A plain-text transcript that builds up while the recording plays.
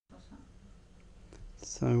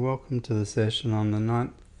So welcome to the session on the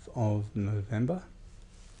 9th of November.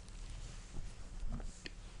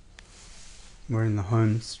 We're in the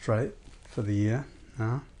home straight for the year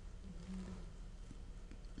now.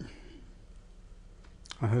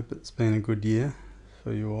 I hope it's been a good year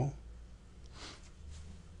for you all.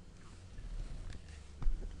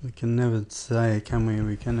 We can never say, can we?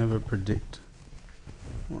 We can never predict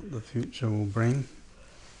what the future will bring.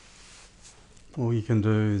 All you can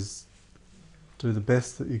do is do the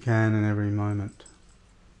best that you can in every moment.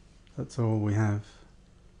 That's all we have.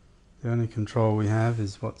 The only control we have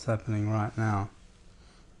is what's happening right now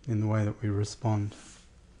in the way that we respond.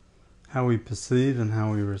 How we perceive and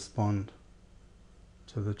how we respond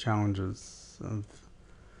to the challenges of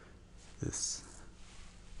this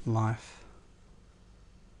life.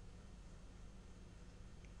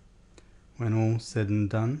 When all's said and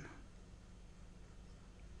done,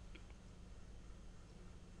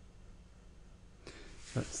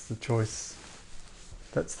 that's the choice,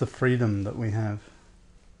 that's the freedom that we have.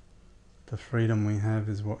 The freedom we have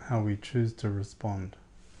is how we choose to respond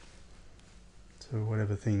to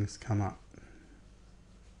whatever things come up.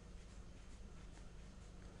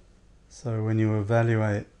 So when you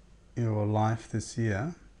evaluate your life this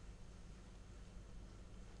year,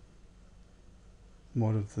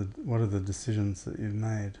 what are the decisions that you've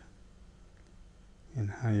made in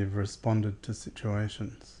how you've responded to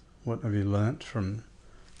situations? What have you learnt from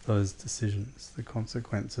those decisions, the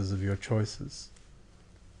consequences of your choices?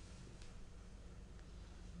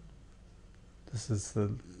 This is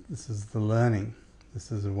the learning.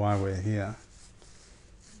 This is why we're here.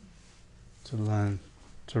 To learn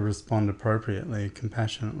to respond appropriately,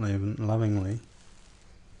 compassionately and lovingly,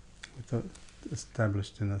 with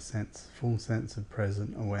established in a full sense of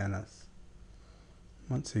present awareness.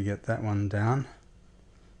 Once you get that one down,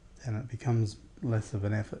 then it becomes less of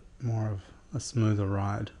an effort, more of a smoother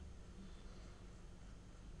ride.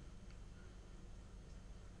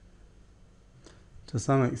 To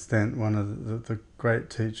some extent, one of the great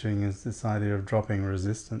teaching is this idea of dropping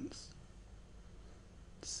resistance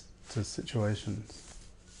to situations.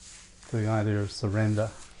 The idea of surrender,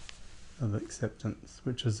 of acceptance,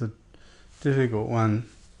 which is a difficult one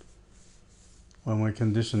when we're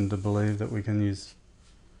conditioned to believe that we can use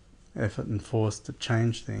effort and force to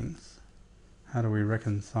change things. How do we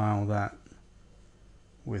reconcile that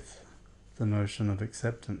with the notion of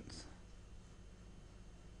acceptance?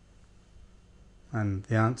 And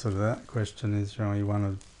the answer to that question is really one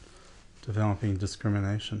of developing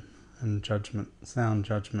discrimination and judgment, sound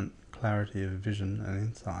judgment, clarity of vision and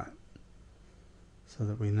insight, so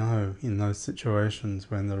that we know in those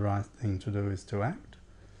situations when the right thing to do is to act,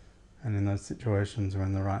 and in those situations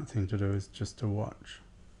when the right thing to do is just to watch.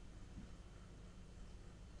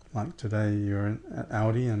 Like today, you're at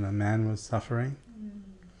Aldi and a man was suffering.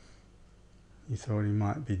 You thought he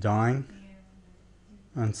might be dying.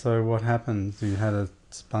 And so what happens? You had a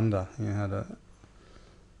spunda,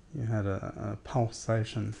 you had a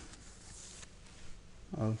pulsation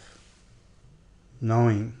of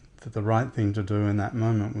knowing that the right thing to do in that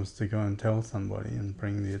moment was to go and tell somebody and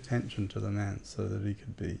bring the attention to the man so that he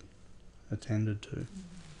could be attended to.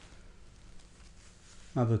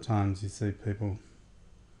 Other times you see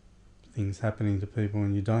things happening to people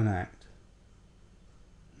and you don't act.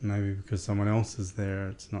 Maybe because someone else is there,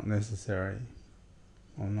 it's not necessary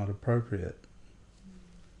or not appropriate.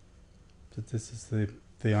 But this is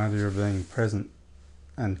the idea of being present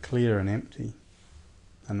and clear and empty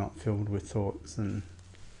and not filled with thoughts and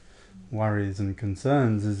worries and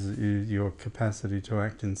concerns, is your capacity to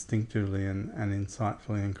act instinctively and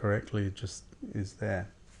insightfully and correctly just is there.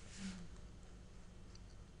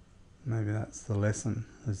 Maybe that's the lesson,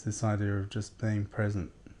 is this idea of just being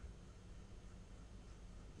present.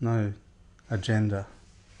 No agenda.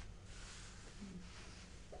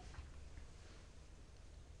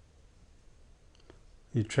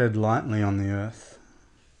 You tread lightly on the earth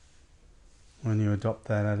when you adopt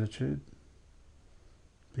that attitude.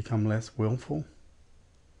 Become less willful.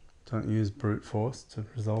 Don't use brute force to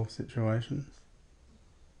resolve situations.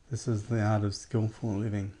 This is the art of skillful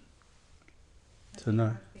living. To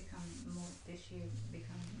know. This year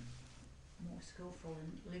become more skillful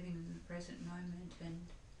in living in the present moment and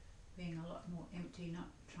being a lot more empty, not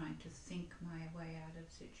trying to think my way out of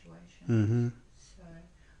situations. Mm-hmm. So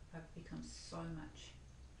I've become so much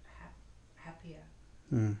happier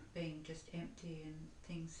being just empty and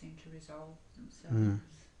things seem to resolve themselves.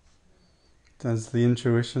 As the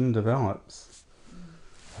intuition develops,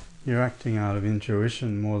 you're acting out of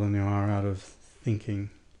intuition more than you are out of thinking.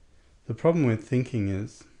 The problem with thinking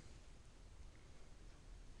is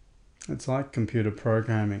it's like computer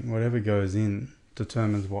programming. Whatever goes in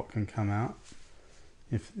determines what can come out.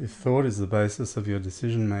 If thought is the basis of your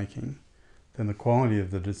decision making, then the quality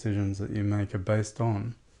of the decisions that you make are based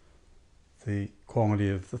on the quality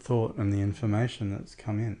of the thought and the information that's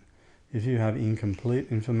come in. If you have incomplete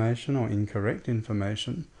information or incorrect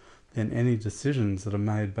information, then any decisions that are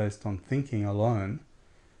made based on thinking alone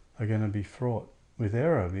are going to be fraught with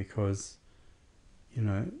error, because, you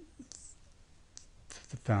know,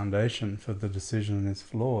 the foundation for the decision is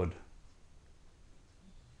flawed.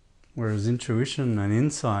 Whereas intuition and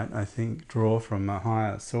insight, I think, draw from a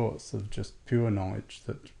higher source of just pure knowledge,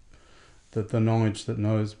 that the knowledge that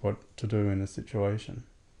knows what to do in a situation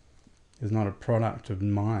is not a product of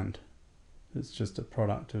mind. It's just a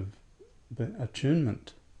product of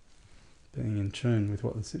attunement, being in tune with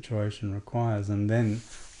what the situation requires, and then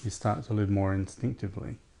you start to live more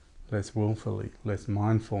instinctively, less willfully, less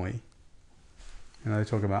mindfully. You know, they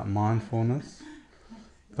talk about mindfulness,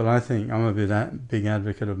 but I think I'm a big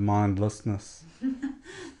advocate of mindlessness.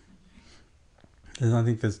 Because I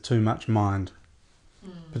think there's too much mind.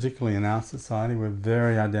 Particularly in our society, we're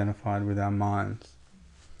very identified with our minds.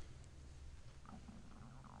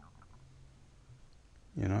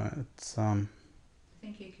 You know, it's I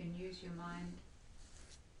think you can use your mind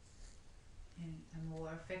in a more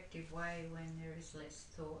effective way when there is less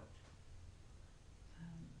thought.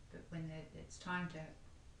 But when it's time to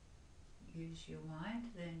use your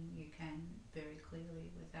mind, then you can very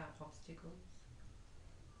clearly without obstacles.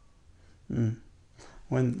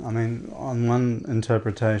 On one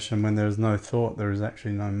interpretation, when there is no thought, there is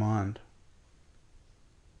actually no mind.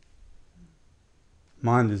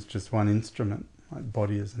 Mind is just one instrument, like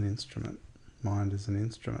body is an instrument, mind is an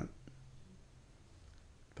instrument.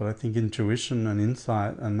 But I think intuition and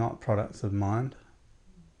insight are not products of mind,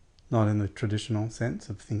 not in the traditional sense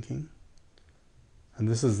of thinking. And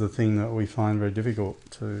this is the thing that we find very difficult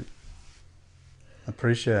to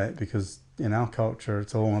appreciate, because in our culture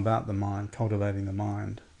it's all about the mind, cultivating the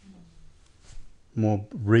mind.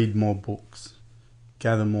 Read more books,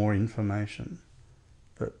 gather more information.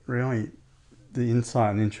 But really, the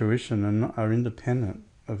insight and intuition are independent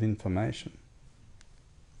of information.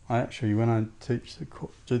 I actually, when I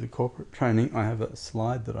do the corporate training, I have a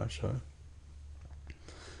slide that I show,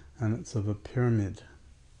 and it's of a pyramid.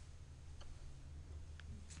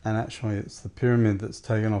 And actually it's the pyramid that's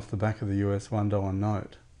taken off the back of the US $1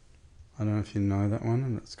 note. I don't know if you know that one,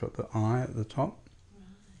 and it's got the eye at the top. Right.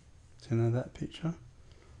 Do you know that picture?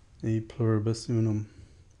 E pluribus unum.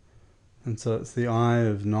 And so it's the eye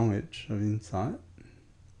of knowledge, of insight.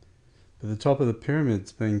 But the top of the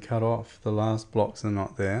pyramid's been cut off. The last blocks are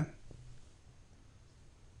not there.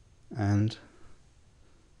 And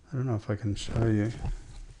I don't know if I can show you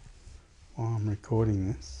while I'm recording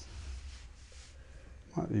this.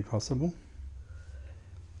 Might be possible.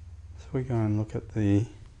 So we go and look at the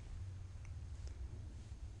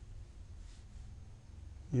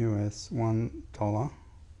US $1.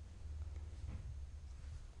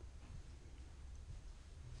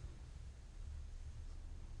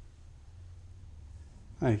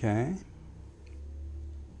 Okay.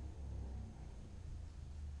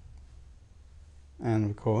 And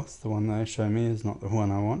of course the one they show me is not the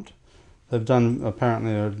one I want. They've done,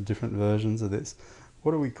 apparently there are different versions of this.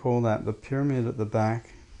 What do we call that? The pyramid at the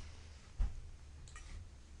back.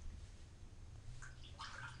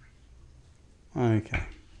 Okay.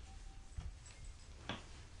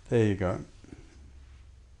 There you go.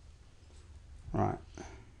 Right.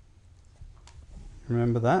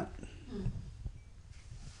 Remember that?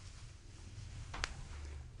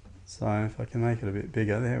 So if I can make it a bit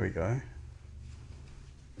bigger, there we go.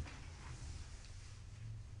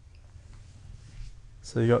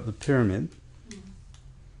 So you've got the pyramid,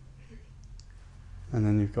 and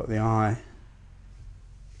then you've got the eye.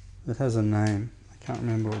 It has a name. I can't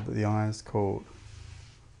remember what the eye is called.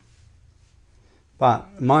 But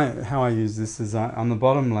how I use this is on the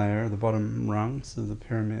bottom layer, the bottom rungs of the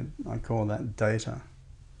pyramid, I call that data.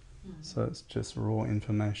 So it's just raw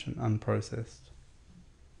information, unprocessed.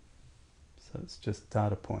 So it's just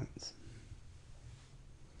data points.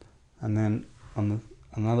 And then on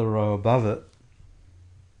another row above it,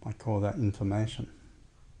 I call that information.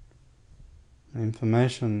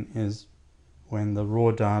 Information is when the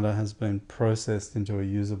raw data has been processed into a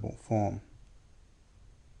usable form.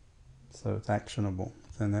 So it's actionable.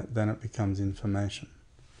 Then it becomes information.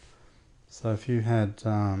 So if you had,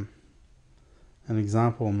 an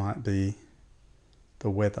example might be the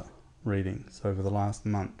weather readings over the last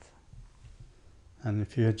month. And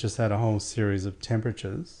if you had just had a whole series of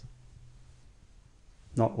temperatures,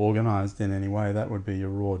 not organised in any way, that would be your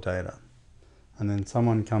raw data. and then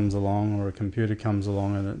someone comes along or a computer comes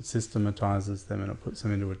along and it systematizes them and it puts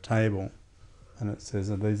them into a table and it says,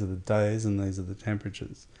 oh, these are the days and these are the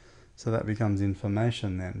temperatures. So that becomes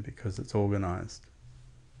information then, because it's organized,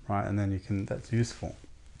 right? And then that's useful.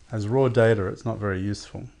 As raw data, it's not very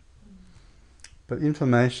useful. But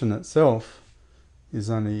information itself is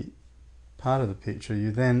only part of the picture. You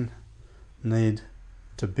then need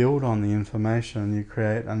to build on the information. You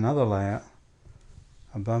create another layer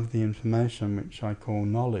above the information, which I call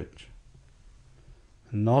knowledge.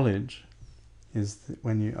 And knowledge is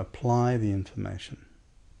when you apply the information.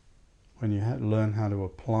 When you learn how to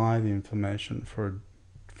apply the information for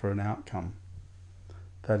an outcome.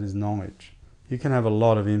 That is knowledge. You can have a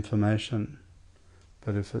lot of information,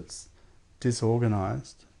 but if it's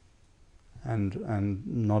disorganized and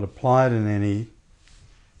not applied in any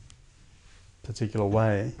particular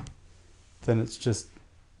way, then it's just,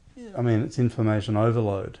 it's information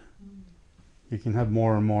overload. You can have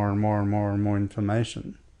more and more and more and more and more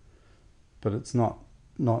information, but it's not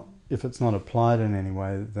if it's not applied in any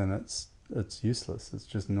way, then it's useless. It's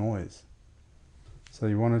just noise. So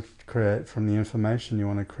you want to create from the information. You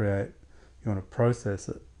want to process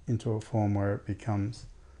it into a form where it becomes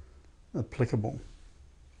applicable,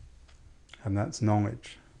 and that's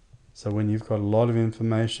knowledge. So when you've got a lot of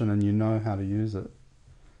information and you know how to use it,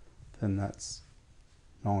 then that's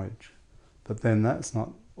knowledge. But then that's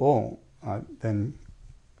not all. I then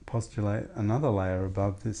postulate another layer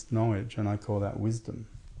above this knowledge, and I call that wisdom.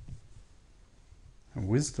 And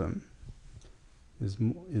wisdom is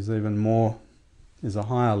a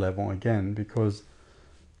higher level again, because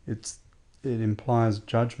it implies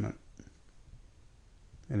judgment.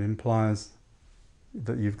 It implies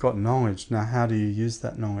that you've got knowledge. Now, how do you use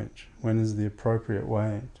that knowledge? When is the appropriate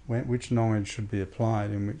way? Which knowledge should be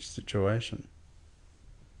applied in which situation?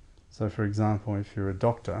 So, for example, if you're a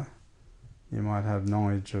doctor, you might have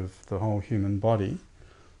knowledge of the whole human body.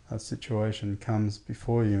 A situation comes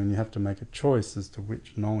before you and you have to make a choice as to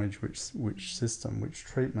which knowledge, which system, which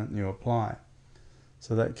treatment you apply.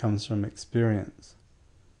 So that comes from experience.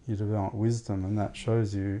 You develop wisdom, and that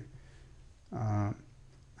shows you how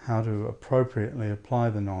to appropriately apply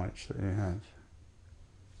the knowledge that you have.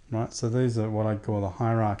 Right? So these are what I'd call the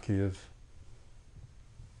hierarchy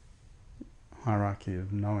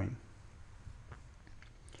of knowing.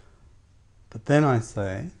 But then I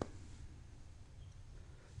say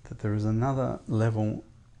that there is another level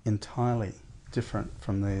entirely different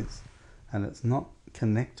from these, and it's not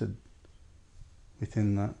connected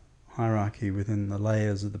within the hierarchy, within the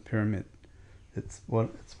layers of the pyramid. It's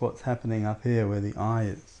what's happening up here where the eye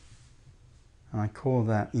is. And I call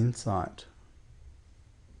that insight.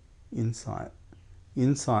 Insight.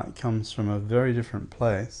 Insight comes from a very different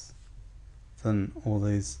place than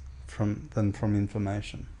from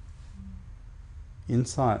information.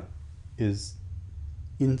 Insight is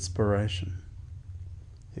inspiration.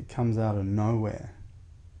 It comes out of nowhere.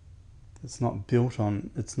 It's not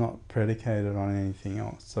predicated on anything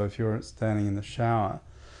else. So if you're standing in the shower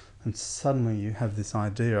and suddenly you have this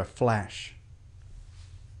idea, a flash,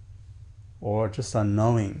 or just a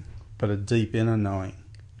knowing, but a deep inner knowing,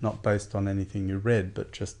 not based on anything you read,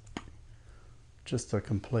 but just a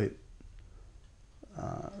complete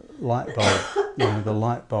light bulb. The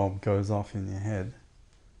light bulb goes off in your head,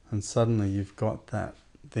 and suddenly you've got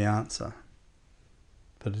the answer.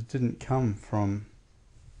 But it didn't come from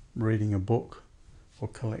reading a book or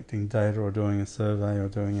collecting data or doing a survey or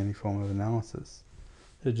doing any form of analysis.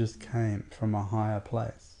 It just came from a higher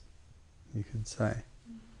place, you could say.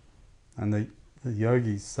 And the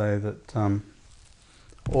yogis say that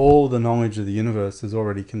all the knowledge of the universe is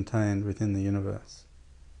already contained within the universe.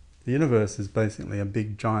 The universe is basically a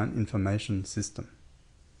big giant information system.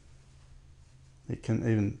 It can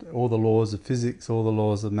even, all the laws of physics, all the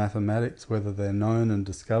laws of mathematics, whether they're known and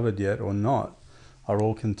discovered yet or not, are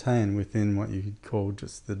all contained within what you could call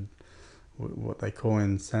just what they call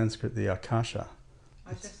in Sanskrit the Akasha.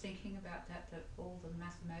 I was just thinking about that all the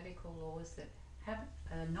mathematical laws that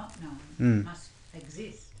are not known must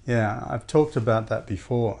exist. Yeah, I've talked about that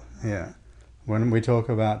before. Yeah, when we talk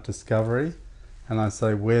about discovery, and I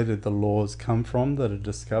say, where did the laws come from that are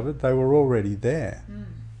discovered? They were already there.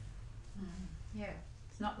 Yeah,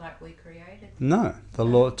 it's not like we created them. No, the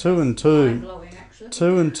law 2 and 2, Mind-blowing, actually.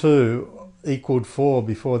 2 and 2 equaled 4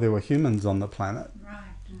 before there were humans on the planet. Right.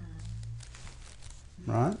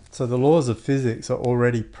 Right? So the laws of physics are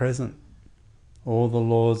already present. All the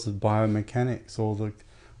laws of biomechanics,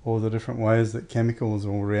 all the different ways that chemicals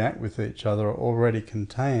will react with each other are already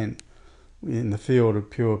contained in the field of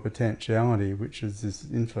pure potentiality, which is this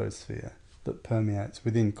infosphere that permeates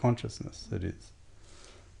within consciousness, it is.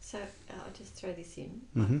 So I'll just throw this in.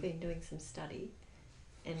 Mhm. I've been doing some study,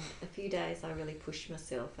 and a few days I really pushed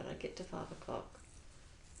myself, and I'd get to 5 o'clock,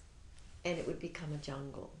 and it would become a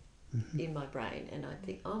jungle in my brain, and I'd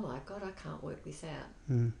think, oh my God, I can't work this out.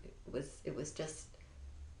 Mm. It was just,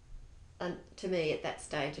 to me at that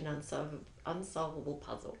stage, an unsolvable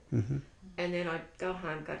puzzle. Mm-hmm. And then I'd go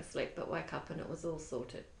home, go to sleep, but wake up and it was all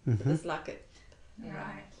sorted. Mm-hmm. It was like it.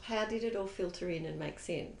 Right. How did it all filter in and make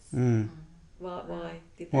sense? Mm. Why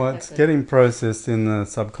did that Well, happen? it's getting processed in the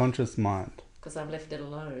subconscious mind. Because I've left it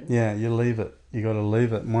alone. Yeah, you leave it. You got to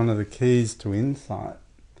leave it. One of the keys to insight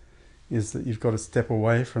is that you've got to step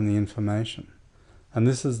away from the information. And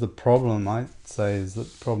this is the problem, I say, is the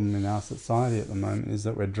problem in our society at the moment, is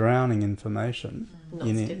that we're drowning information Not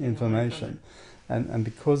in stepping away information. And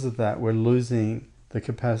because of that, we're losing the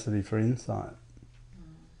capacity for insight.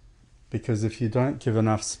 Because if you don't give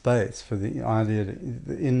enough space for the idea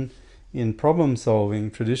to, in problem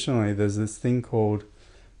solving, traditionally there's this thing called,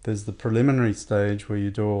 there's the preliminary stage where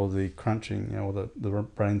you do all the crunching, you know, the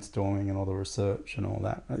brainstorming and all the research and all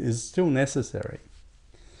that is still necessary.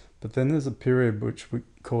 But then there's a period which we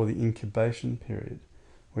call the incubation period,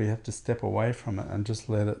 where you have to step away from it and just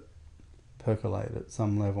let it percolate at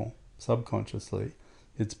some level, subconsciously.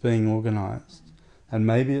 It's being organized. And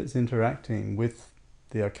maybe it's interacting with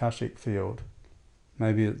the Akashic field.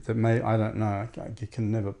 Maybe I don't know, you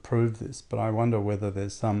can never prove this, but I wonder whether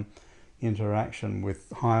there's some interaction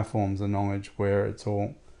with higher forms of knowledge where it's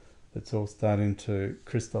all starting to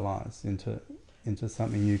crystallize into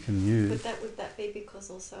something you can use. But would that be because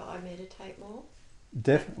also I meditate more?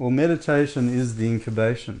 Well, meditation is the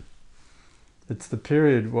incubation. It's the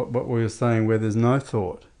period, what we were saying, where there's no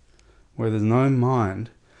thought, where there's no mind,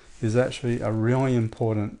 is actually a really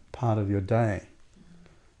important part of your day.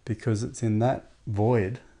 Because it's in that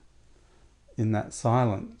void, in that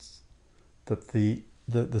silence, that the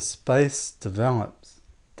space develops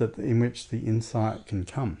in which the insight can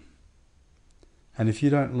come. And if you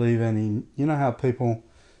don't leave any, you know how people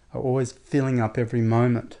are always filling up every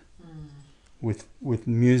moment with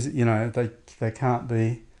music, you know, they can't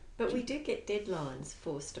be. But we do get deadlines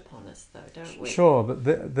forced upon us though, don't we? Sure, but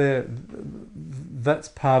that's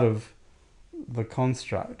part of the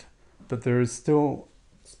construct. But there is still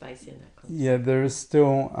space in that construct. Yeah, there is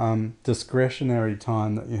still discretionary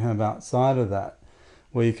time that you have outside of that,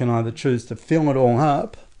 where you can either choose to fill it all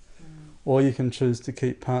up, or you can choose to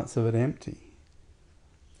keep parts of it empty.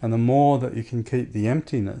 And the more that you can keep the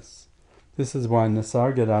emptiness, this is why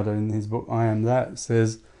Nisargadatta in his book I Am That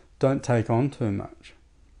says, don't take on too much.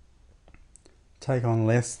 Take on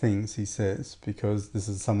less things, he says, because this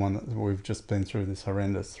is someone that we've just been through this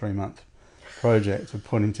horrendous 3-month project of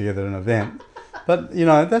putting together an event. But, you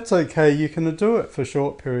know, that's okay. You can do it for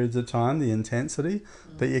short periods of time, the intensity,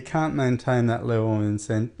 but you can't maintain that level of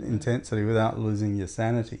intensity without losing your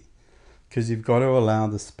sanity, because you've got to allow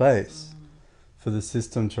the space for the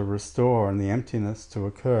system to restore and the emptiness to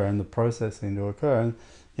occur and the processing to occur. And,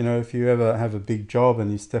 you know, if you ever have a big job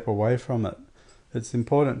and you step away from it, it's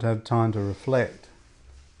important to have time to reflect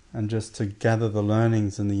and just to gather the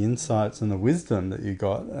learnings and the insights and the wisdom that you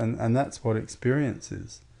got. And that's what experience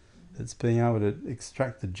is. It's being able to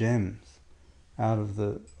extract the gems out of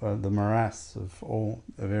the morass of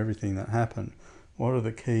everything that happened. What are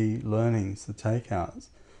the key learnings, the takeouts?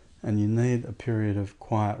 And you need a period of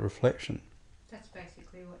quiet reflection. That's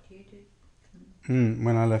basically what you did.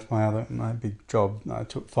 When I left my big job, I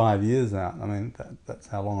took 5 years out. I mean, that's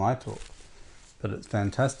how long I took. But it's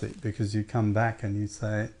fantastic because you come back and you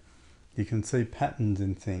say, you can see patterns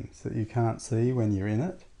in things that you can't see when you're in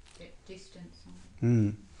it. Get distance Mm.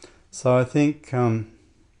 on So I think the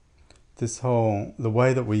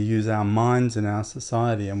way that we use our minds in our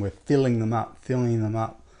society, and we're filling them up.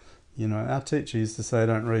 You know, our teacher used to say,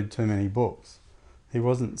 don't read too many books. He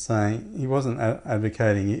wasn't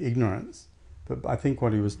advocating ignorance, but I think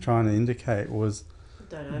what he was trying to indicate was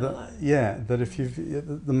that if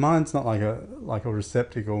the mind's not like a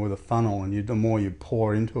receptacle with a funnel, and the more you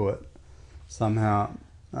pour into it, somehow,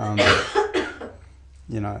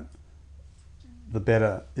 you know, the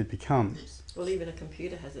better it becomes. Well, even a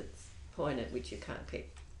computer has its point at which you can't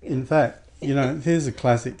pick. In fact, you know, here's a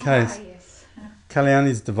classic case. yes.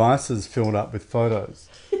 Kalyani's device is filled up with photos.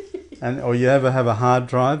 Or you ever have a hard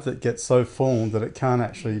drive that gets so full that it can't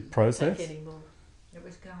actually process? Take anymore. It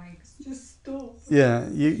was going, just stop. Yeah,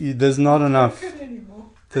 there's not enough. Anymore.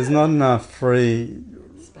 There's not enough free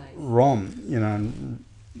Space. ROM, you know,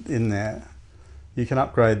 in there. You can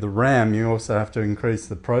upgrade the RAM. You also have to increase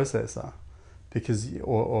the processor,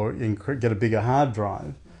 get a bigger hard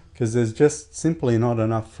drive, because there's just simply not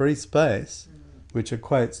enough free space which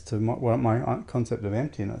equates to what my concept of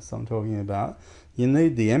emptiness I'm talking about. You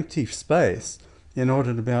need the empty space in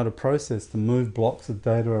order to be able to process, to move blocks of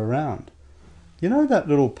data around. You know that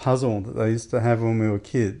little puzzle that they used to have when we were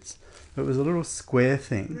kids? It was a little square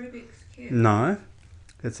thing. Rubik's Cube. No,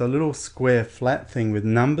 it's a little square flat thing with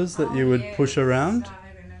numbers that you would push around. I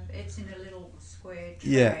remember. It's in a little square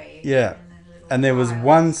tray. Yeah. And there was tiles.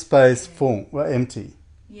 one space full, empty.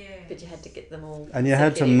 Yeah. But you had to get them all. And you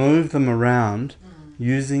had to consecutive. move them around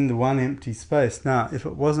using the one empty space. Now, if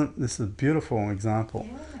it wasn't, this is a beautiful example,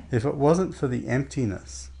 if it wasn't for the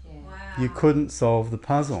emptiness, Wow. you couldn't solve the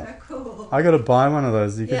puzzle. So cool. I got to buy one of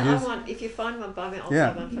those. You could Yeah, use. I want. If you find one, buy me. I'll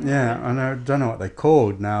Yeah, buy one. For yeah. I know. Don't know what they're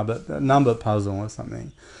called now, but a number puzzle or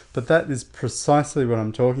something. But that is precisely what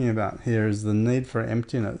I'm talking about here: is the need for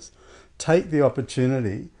emptiness. Take the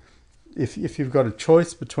opportunity. If you've got a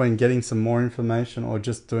choice between getting some more information or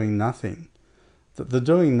just doing nothing, that the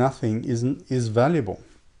doing nothing is valuable.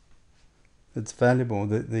 It's valuable.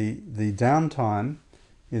 The downtime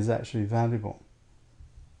is actually valuable.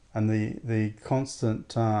 And the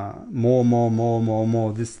constant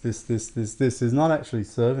more, this is not actually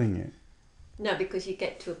serving you. No, because you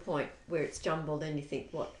get to a point where it's jumbled and you think,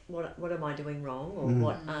 what am I doing wrong, or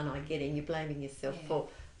what aren't I getting? You're blaming yourself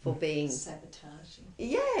for being sabotaging.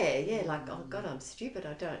 Yeah, like, oh God, I'm stupid.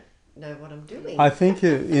 I don't know what I'm doing. I think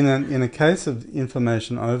in a case of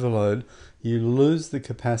information overload, you lose the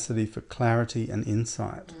capacity for clarity and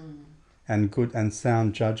insight and good and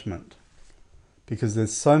sound judgment, because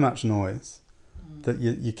there's so much noise that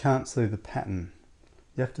you can't see the pattern.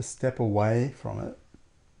 You have to step away from it.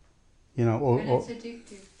 You know, And it's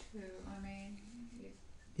addictive too. I mean,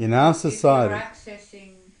 in our society, if you're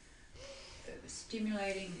accessing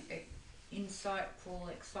stimulating, insightful,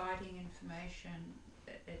 exciting information,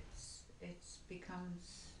 it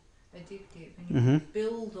becomes addictive, and you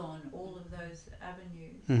build on all of those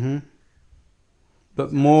avenues. But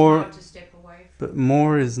So more, it's hard to step away from. but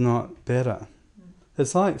more is not better.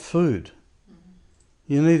 It's like food.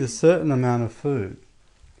 You need a certain amount of food.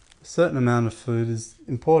 A certain amount of food is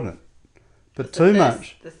important, but too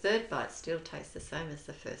much. The third bite still tastes the same as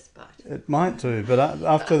the first bite. It might do, but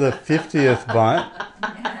after the 50th bite,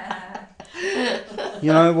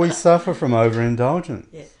 you know, we suffer from overindulgence.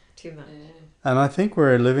 Yeah, too much. And I think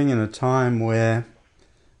we're living in a time where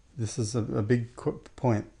this is a big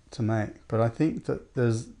point to make, but I think that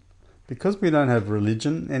because we don't have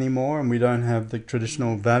religion anymore and we don't have the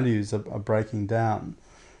traditional values are breaking down,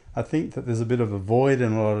 I think that there's a bit of a void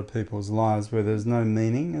in a lot of people's lives where there's no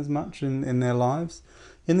meaning as much in their lives.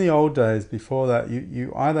 In the old days, before that,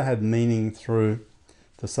 you either had meaning through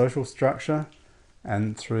the social structure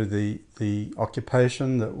and through the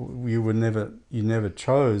occupation that you never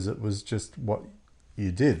chose. It was just what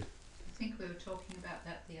you did. I think we were talking about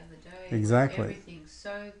that the other day. Exactly. Everything's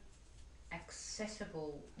so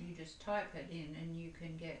accessible. You just type it in and you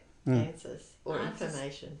can get Answers or Answers.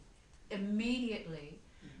 information. immediately.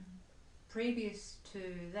 Previous to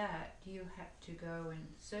that, you had to go and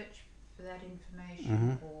search for that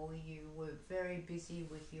information, or you were very busy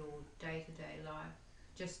with your day-to-day life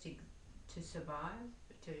just to survive,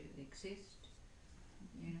 to exist,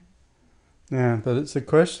 you know. Yeah, but it's a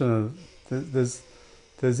question of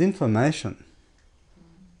there's information.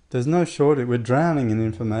 There's no shortage. We're drowning in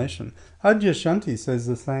information. Adyashanti says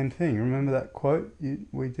the same thing. Remember that quote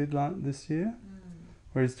we did this year?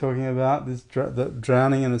 Where he's talking about this that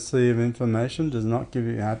drowning in a sea of information does not give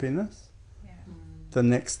you happiness. Yeah. The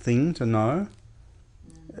next thing to know.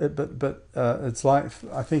 But it's like,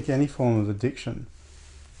 I think any form of addiction,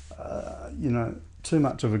 too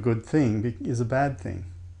much of a good thing is a bad thing.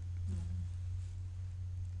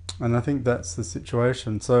 And I think that's the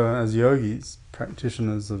situation. So as yogis,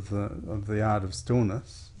 practitioners of the art of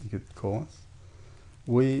stillness, you could call us,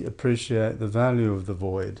 we appreciate the value of the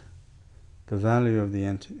void, the value of the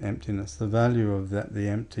emptiness, the value of the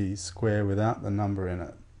empty square without the number in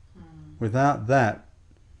it. Without that,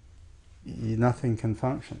 nothing can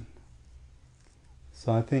function.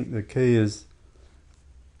 So I think the key is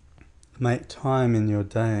make time in your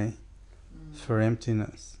day for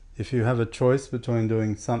emptiness. If you have a choice between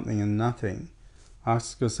doing something and nothing,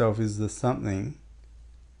 ask yourself, is there something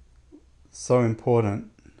so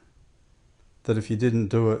important that if you didn't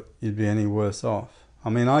do it, you'd be any worse off? I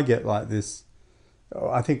mean, I get like this,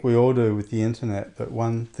 I think we all do with the internet, that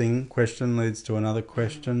one question leads to another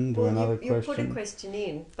question, to another question. You put a question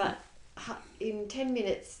in, but in 10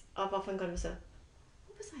 minutes, I've often gone to myself,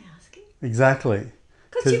 what was I asking? Exactly.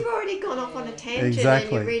 Because you've already gone off on a tangent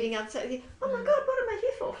and you're reading up something. Oh my God, what am I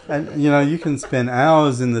here for? And you can spend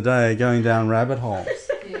hours in the day going down rabbit holes.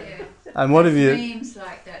 Yeah. And what have you? Memes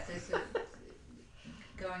like that. There's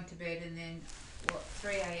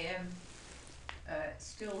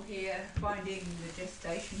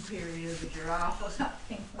gestation period of a giraffe or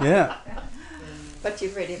something. Yeah. But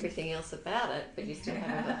you've read everything else about it, but you still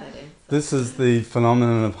haven't got that answer. This is the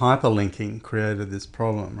phenomenon of hyperlinking created this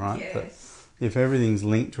problem, right? That Yes. if everything's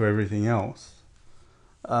linked to everything else,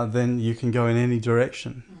 then you can go in any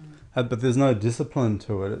direction. But there's no discipline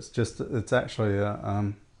to it. It's actually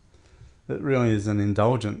it really is an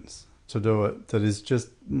indulgence to do it that is just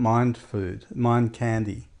mind food, mind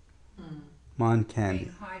candy. Mind candy.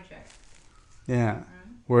 Being hijacked. Yeah.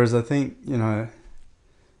 Whereas I think,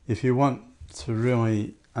 if you want to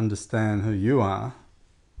really understand who you are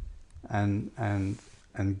and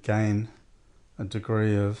gain a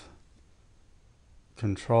degree of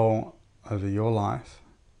control over your life,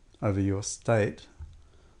 over your state,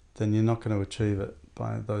 then you're not going to achieve it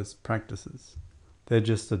by those practices. They're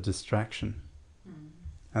just a distraction.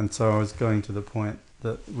 And so I was going to the point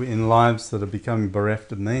that in lives that are becoming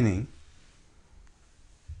bereft of meaning,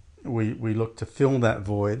 we look to fill that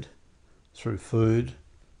void through food,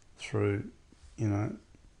 through,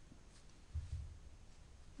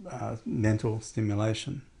 mental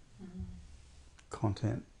stimulation,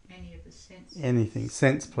 content, Any of the senses. anything,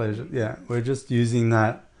 sense pleasure. Yeah, we're just using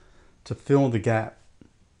that to fill the gap.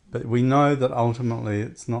 But we know that ultimately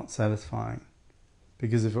it's not satisfying,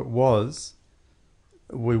 because if it was,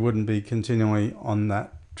 we wouldn't be continually on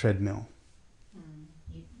that treadmill.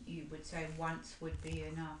 You would say once would be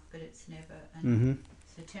enough, but it's never enough.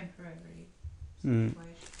 It's a temporary situation.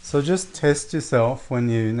 So just test yourself when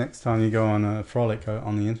next time you go on a frolic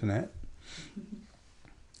on the internet,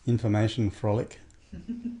 information frolic,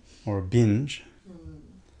 or a binge.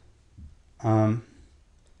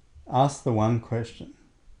 Ask the one question,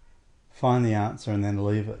 find the answer, and then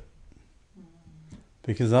leave it.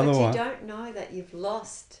 Because otherwise, But you don't know that you've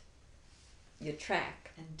lost your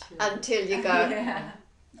track Until until you go, Yeah.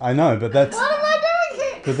 I know, but that's what am I doing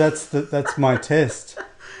here? but that's my test.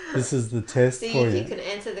 This is the test See for if you. you can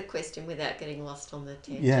answer the question without getting lost on the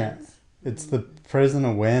tangents. Yeah. It's the present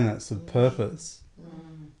awareness of purpose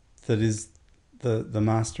that is the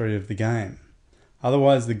mastery of the game.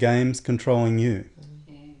 Otherwise, the game's controlling you,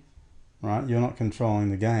 right? You're not controlling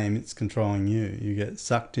the game; it's controlling you. You get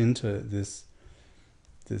sucked into this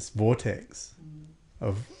vortex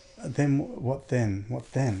of then what then,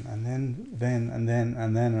 and then,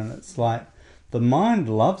 and it's like the mind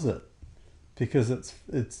loves it because it's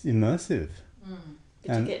immersive.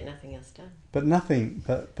 But you get nothing else done. But nothing.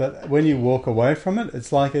 But when you walk away from it,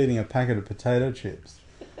 it's like eating a packet of potato chips.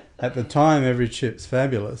 At the time, every chip's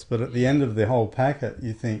fabulous, but at the end of the whole packet,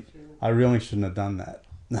 you think, I really shouldn't have done that.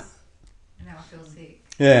 Now I feel sick.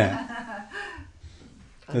 Yeah.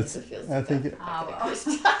 I It's- never feel I so think bad. it-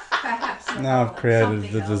 Perhaps Now I've created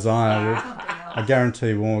something the else. desire. Something else. I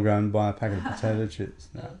guarantee we'll go and buy a packet of potato chips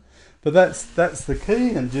now. But that's the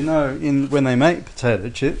key. And when they make potato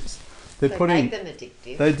chips, they're They putting. make them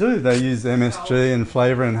addictive. They do. They use MSG and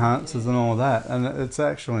flavour enhancers and all that, and it's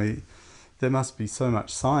actually there must be so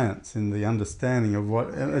much science in the understanding of what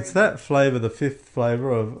it's that flavour, the fifth flavour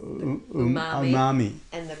of umami.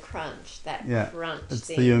 And the crunch, that Yeah, crunch It's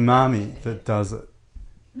thing. the umami that does it.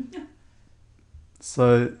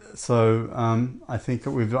 So I think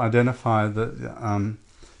that we've identified that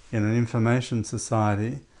in an information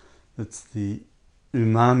society, it's the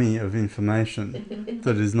umami of information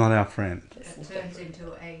that is not our friend. It turns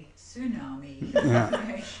into a tsunami. Yeah.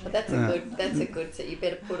 Well, that's a good, so you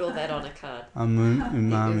better put all that on a card. Umami.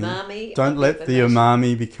 The umami. Don't of let the information.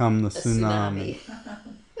 umami become the A tsunami.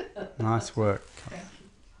 Nice work.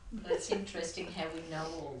 It's interesting how we know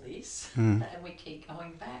all this Mm. and we keep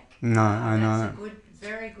going back. No, I That's know. a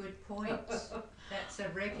very good point. That's a that's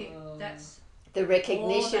The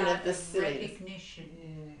recognition all of about the the silliness. recognition.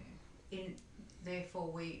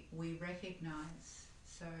 Therefore, we recognise.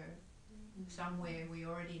 So somewhere we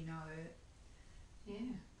already know Yeah.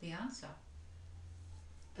 the answer.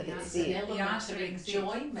 But The it's It's answer- an the, the element answer of exists.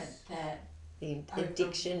 enjoyment that the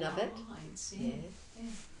addiction of it. overrides, Yeah.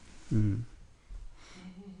 Mm.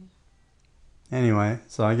 Anyway,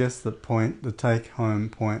 so I guess the take-home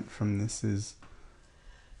point from this is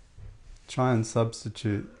try and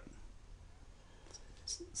substitute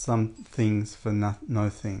some things for no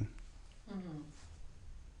thing. Mm.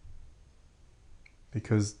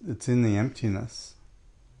 Because it's in the emptiness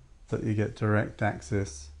that you get direct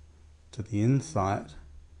access to the insight,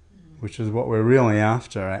 which is what we're really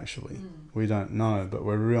after, actually. We don't know, but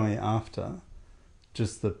we're really after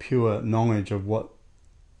just the pure knowledge of what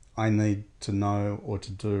I need to know or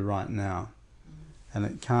to do right now. And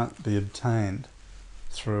it can't be obtained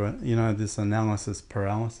through, this analysis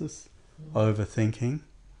paralysis, overthinking,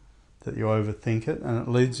 that you overthink it, and it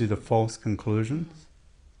leads you to false conclusions.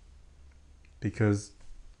 because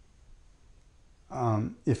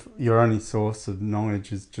if your only source of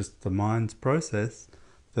knowledge is just the mind's process,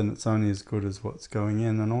 then it's only as good as what's going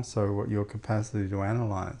in, and also what your capacity to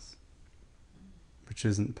analyze, which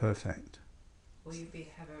isn't perfect. Or you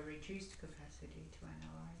have a reduced capacity to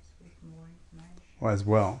analyse with more information. As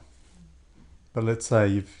well. But let's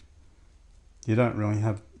say you don't really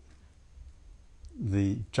have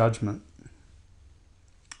the judgment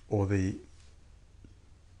or the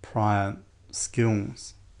prior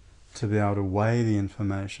skills to be able to weigh the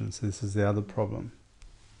information. So this is the other problem.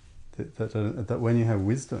 That when you have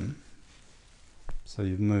wisdom, so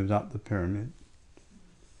you've moved up the pyramid,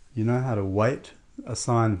 you know how to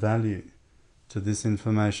assign value to this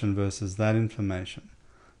information versus that information.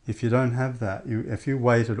 If you don't have that, if you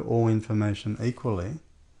weighted all information equally,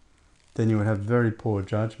 then you would have very poor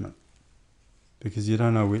judgment, because you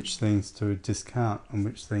don't know which things to discount and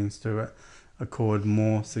which things to accord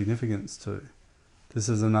more significance to. This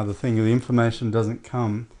is another thing. The information doesn't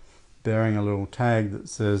come bearing a little tag that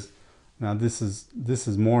says, now this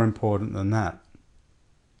is more important than that.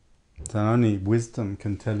 So only wisdom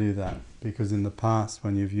can tell you that, because in the past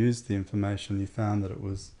when you've used the information you found that it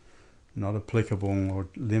was not applicable or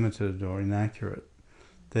limited or inaccurate.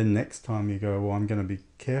 Then next time you go, well, I'm going to be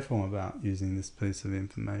careful about using this piece of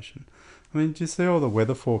information. I mean, do you see all the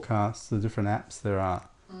weather forecasts, the different apps there are?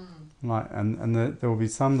 And there will be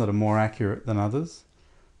some that are more accurate than others.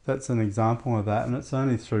 That's an example of that, and it's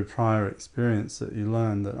only through prior experience that you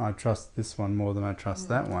learn that I trust this one more than I trust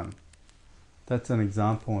that one. That's an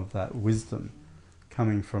example of that wisdom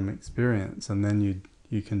coming from experience, and then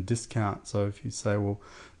you can discount. So if you say, well,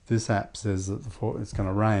 this app says that it's going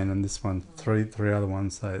to rain, and this one, three other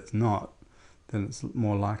ones say it's not, then it's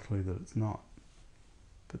more likely that it's not.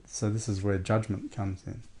 But so this is where judgment comes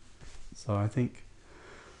in. So I think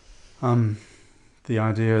the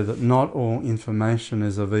idea that not all information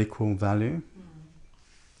is of equal value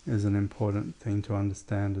is an important thing to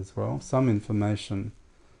understand as well. Some information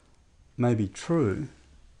may be true,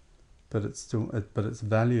 but it's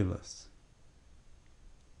valueless.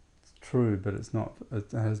 It's true, but it's not.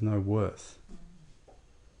 It has no worth.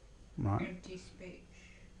 Right? Empty speech.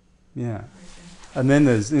 Yeah. And then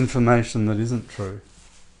there's information that isn't true.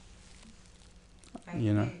 Fake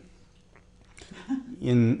You know.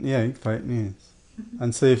 news. Fake news.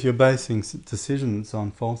 And see, if you're basing decisions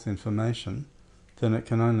on false information, then it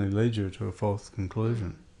can only lead you to a false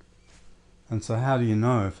conclusion. And so how do you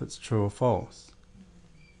know if it's true or false?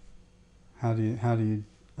 How do you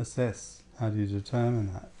assess? How do you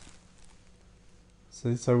determine that?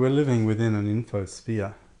 See, so we're living within an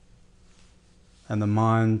infosphere, and the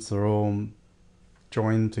minds are all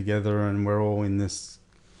joined together, and we're all in this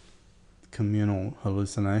communal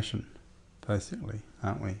hallucination, basically,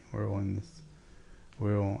 aren't we? We're all in this.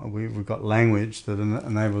 We've got language that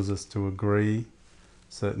enables us to agree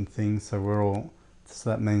certain things. So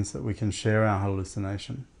that means that we can share our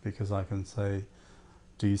hallucination, because I can say,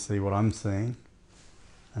 "Do you see what I'm seeing?"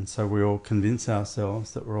 And so we all convince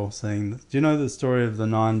ourselves that we're all seeing this. Do you know the story of the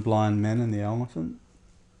 9 blind men and the elephant?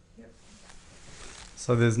 Yep.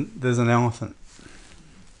 So there's an elephant,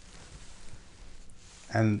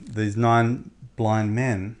 and these 9 blind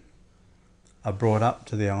men are brought up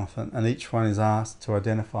to the elephant, and each one is asked to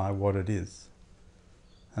identify what it is.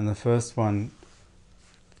 And the first one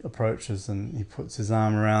approaches and he puts his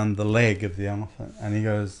arm around the leg of the elephant, and he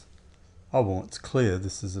goes, "Oh, well, it's clear,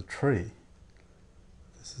 this is a tree.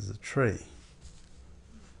 This is a tree."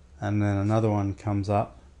 And then another one comes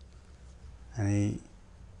up and he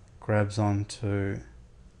grabs onto,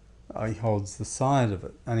 he holds the side of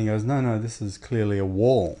it, and he goes, no, this is clearly a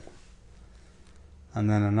wall. And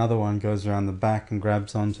then another one goes around the back and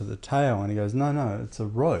grabs onto the tail, and he goes, no, it's a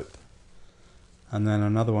rope. And then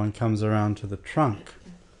another one comes around to the trunk,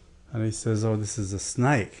 and he says, oh, this is a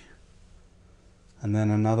snake. And then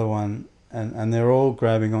another one, and they're all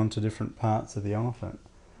grabbing onto different parts of the elephant,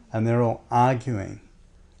 and they're all arguing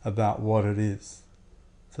about what it is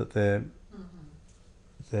that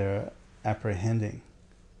they're apprehending.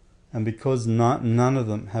 And because none of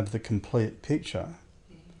them have the complete picture,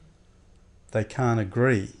 they can't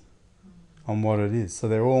agree on what it is. So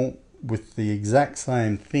they're all with the exact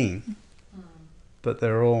same thing, but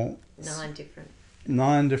they're all 9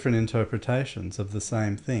 different interpretations of the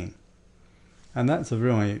same thing. And that's a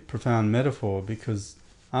really profound metaphor, because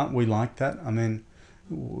aren't we like that? I mean,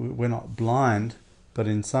 we're not blind, but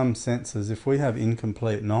in some senses, if we have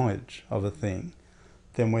incomplete knowledge of a thing,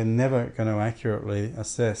 then we're never going to accurately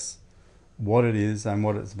assess what it is and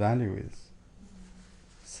what its value is.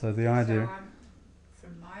 So the idea...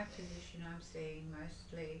 From my position, I'm seeing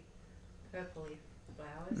mostly purpley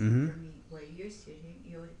flowers Mm-hmm. from where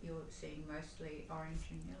you're seeing mostly orange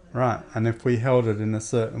and yellow. Right, and if we held it in a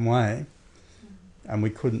certain way and we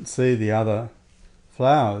couldn't see the other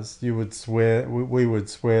flowers, you would swear, we would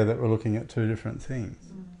swear that we're looking at two different things.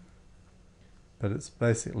 But it's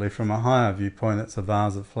basically, from a higher viewpoint, it's a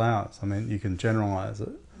vase of flowers. I mean, you can generalize it,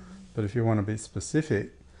 but if you want to be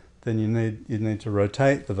specific, then you need to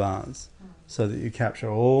rotate the vase so that you capture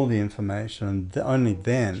all the information, and only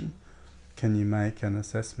then can you make an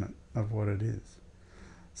assessment of what it is.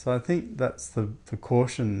 So I think that's the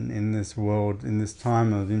caution in this world, in this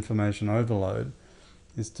time of information overload,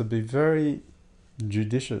 is to be very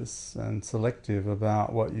judicious and selective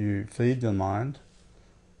about what you feed your mind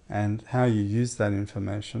and how you use that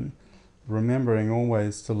information, remembering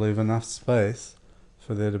always to leave enough space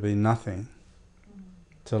for there to be nothing,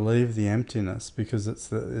 to leave the emptiness, because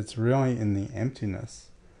it's really in the emptiness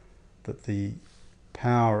that the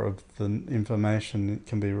power of the information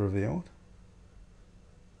can be revealed.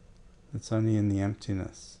 It's only in the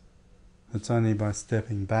emptiness. It's only by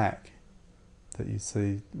stepping back that you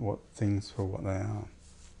see what things for what they are.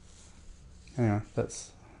 Anyway,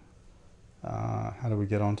 that's how do we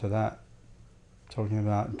get onto that? Talking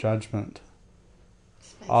about judgment.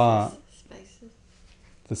 Spaces.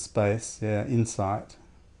 The space, yeah, insight.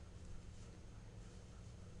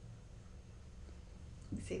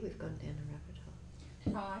 See, we've gone down a rabbit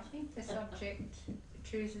hole. Oh, I think the subject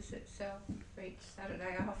chooses itself for each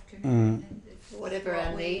Saturday afternoon. And it's Whatever what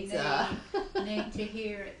our we needs are. need to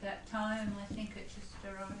hear at that time. I think it just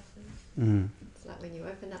arises. It's like when you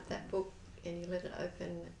open up that book and you let it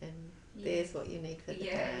open, and there's what you need for the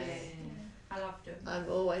day. I love doing that. I'm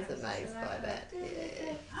always amazed by that.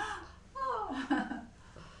 Yeah. Oh.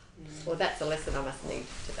 Well, that's a lesson I must need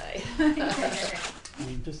today.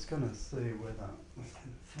 I'm just going to see whether we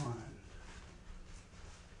can find...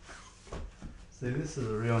 See, this is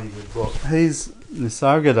a really good book. He's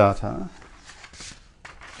Nisargadatta,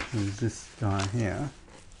 who's this guy here,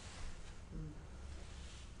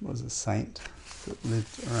 was a saint that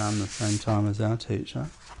lived around the same time as our teacher.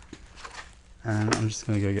 And I'm just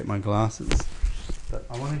going to go get my glasses. But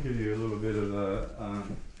I want to give you a little bit of a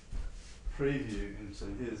preview into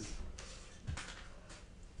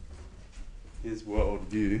his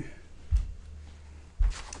worldview.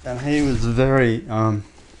 And he was very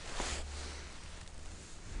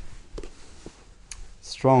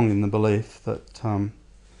strong in the belief that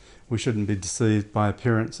we shouldn't be deceived by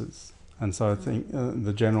appearances. And so I think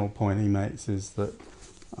the general point he makes is that,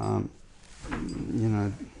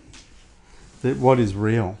 that what is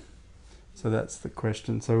real? So that's the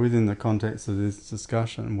question. So within the context of this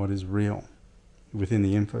discussion, what is real within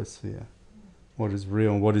the infosphere? What is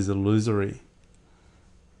real? What is illusory?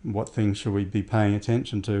 What things should we be paying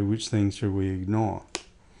attention to? Which things should we ignore?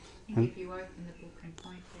 And if you open the book and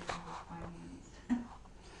point to the findings.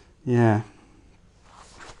 Yeah.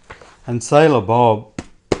 And Sailor Bob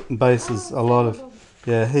bases a lot of...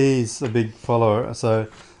 Yeah, he's a big follower. So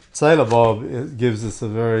Sailor Bob gives us a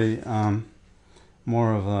very...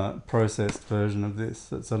 more of a processed version of this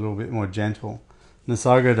that's a little bit more gentle.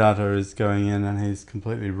 Nisargadatta is going in and he's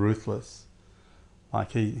completely ruthless.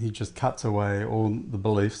 Like he just cuts away all the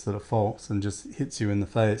beliefs that are false and just hits you in the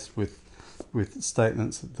face with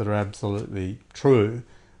statements that are absolutely true,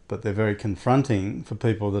 but they're very confronting for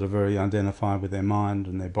people that are very identified with their mind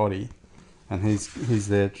and their body. And he's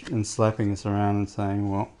there and slapping us around and saying,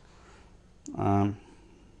 well,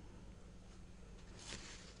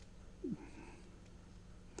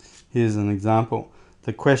 here's an example.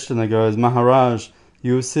 The questioner goes, Maharaj,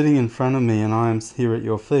 you are sitting in front of me and I am here at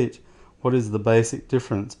your feet. What is the basic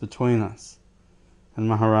difference between us? And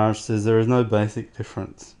Maharaj says, there is no basic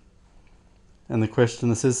difference. And the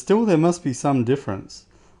questioner says, still there must be some difference.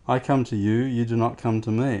 I come to you, you do not come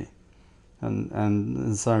to me. And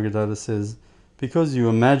Nisargadatta says, because you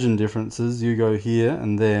imagine differences, you go here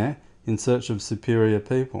and there in search of superior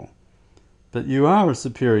people. But you are a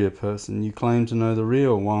superior person. You claim to know the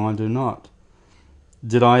real, while I do not.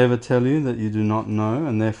 Did I ever tell you that you do not know,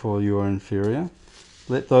 and therefore you are inferior?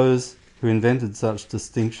 Let those who invented such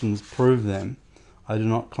distinctions prove them. I do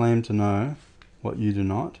not claim to know what you do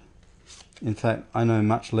not. In fact, I know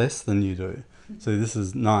much less than you do. So this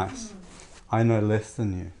is nice. I know less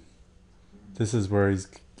than you. This is where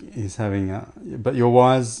he's having but your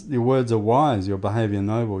words are wise, your behaviour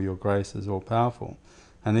noble, your grace is all powerful.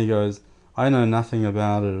 And he goes, I know nothing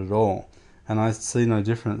about it at all, and I see no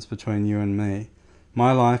difference between you and me.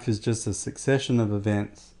 My life is just a succession of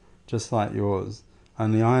events, just like yours,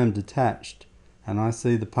 only I am detached, and I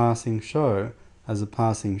see the passing show as a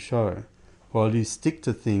passing show, while you stick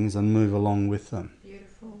to things and move along with them.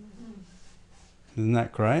 Beautiful. Isn't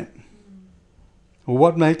that great? well,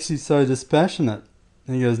 what makes you so dispassionate?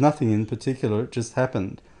 And he goes, nothing in particular, it just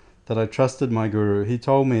happened that I trusted my guru. He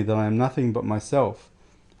told me that I am nothing but myself,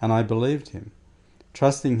 and I believed him.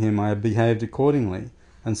 Trusting him, I behaved accordingly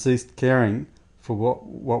and ceased caring for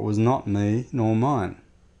what was not me nor mine.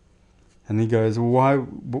 And he goes, well,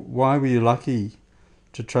 why were you lucky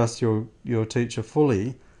to trust your teacher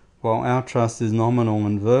fully while our trust is nominal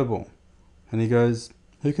and verbal? And he goes,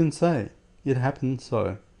 who can say? It happened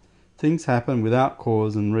so. Things happen without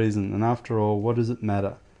cause and reason, and after all, what does it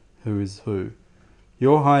matter who is who?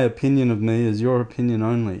 Your high opinion of me is your opinion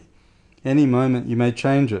only. Any moment you may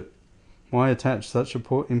change it. Why attach such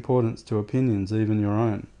importance to opinions, even your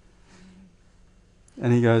own?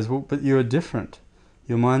 And he goes, well, but you are different.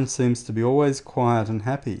 Your mind seems to be always quiet and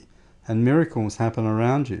happy, and miracles happen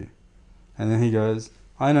around you. And then he goes,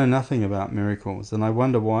 I know nothing about miracles, and I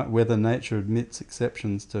wonder whether nature admits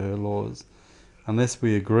exceptions to her laws, unless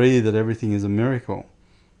we agree that everything is a miracle.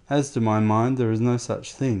 As to my mind, there is no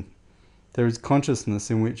such thing. There is consciousness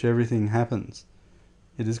in which everything happens.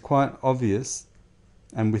 It is quite obvious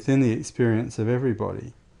and within the experience of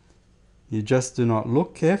everybody. You just do not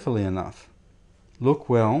look carefully enough. Look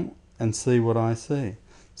well and see what I see.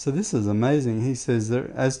 So this is amazing. He says,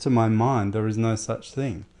 as to my mind, there is no such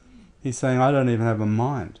thing. He's saying, I don't even have a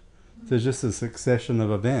mind. There's just a succession of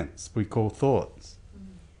events we call thoughts.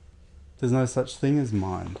 There's no such thing as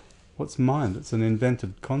mind. What's mind? It's an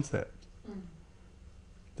invented concept.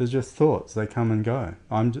 There's just thoughts. They come and go.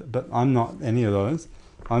 But I'm not any of those.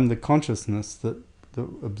 I'm the consciousness that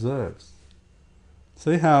observes.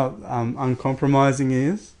 See how uncompromising he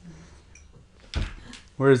is?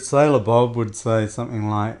 Whereas Sailor Bob would say something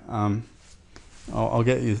like, I'll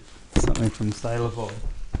get you something from Sailor Bob.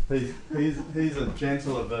 He's a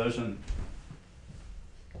gentler version.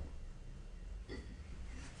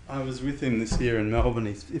 I was with him this year in Melbourne.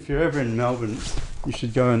 If you're ever in Melbourne, you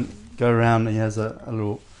should go around. He has a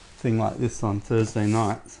little thing like this on Thursday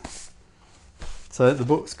nights. So the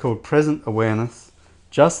book's called Present Awareness,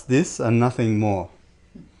 Just This and Nothing More.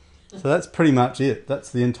 So that's pretty much it.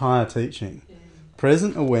 That's the entire teaching.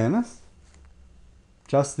 Present awareness,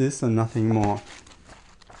 just this and nothing more.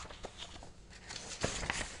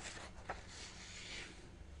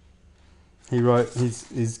 He wrote, he's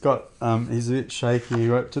a bit shaky. He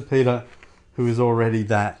wrote to Peter, who is already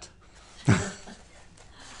that.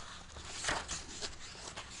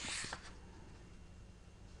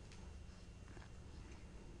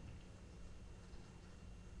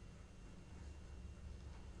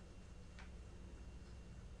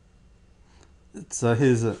 So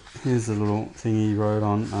here's a little thing he wrote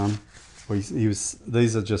on.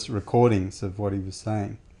 These are just recordings of what he was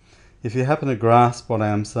saying. If you happen to grasp what I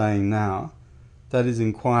am saying now, that is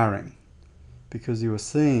inquiring, because you are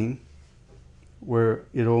seeing where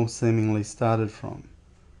it all seemingly started from.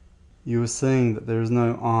 You are seeing that there is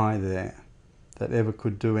no I there that ever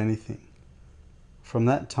could do anything. From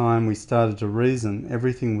that time we started to reason.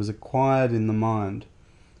 Everything was acquired in the mind.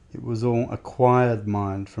 It was all acquired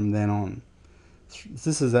mind from then on.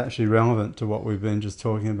 This is actually relevant to what we've been just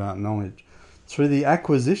talking about, knowledge. Through the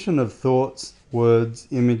acquisition of thoughts, words,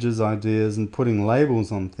 images, ideas, and putting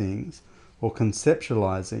labels on things, or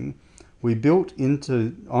conceptualizing, we built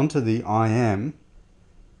onto the I am,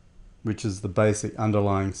 which is the basic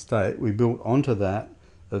underlying state, we built onto that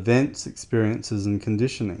events, experiences, and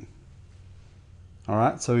conditioning.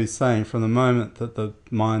 Alright, so he's saying from the moment that the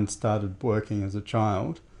mind started working as a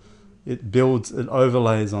child, it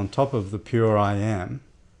overlays on top of the pure I am,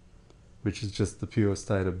 which is just the pure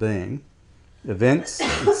state of being, events,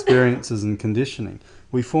 experiences, and conditioning.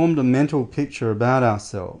 We formed a mental picture about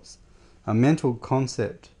ourselves, a mental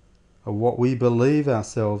concept of what we believe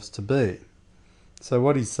ourselves to be. So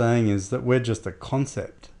what he's saying is that we're just a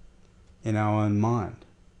concept in our own mind.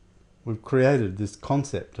 We've created this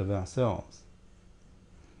concept of ourselves.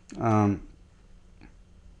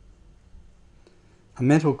 A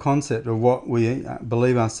mental concept of what we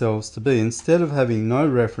believe ourselves to be, instead of having no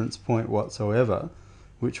reference point whatsoever,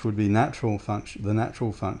 which would be the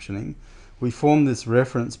natural functioning, we form this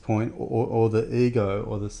reference point or the ego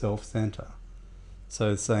or the self-center.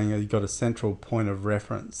 So it's saying you've got a central point of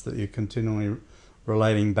reference that you're continually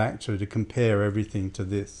relating back to compare everything to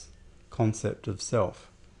this concept of self.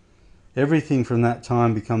 Everything from that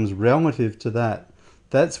time becomes relative to that.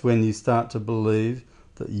 That's when you start to believe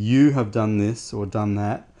that you have done this or done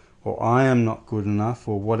that, or I am not good enough,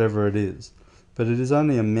 or whatever it is. But it is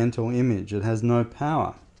only a mental image. It has no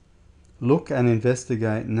power. Look and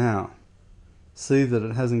investigate now. See that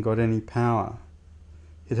it hasn't got any power.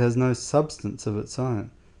 It has no substance of its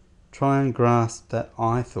own. Try and grasp that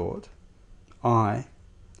I thought. I.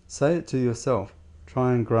 Say it to yourself.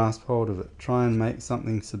 Try and grasp hold of it. Try and make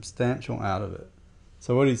something substantial out of it.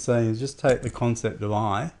 So what he's saying is just take the concept of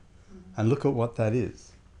I and look at what that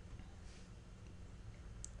is.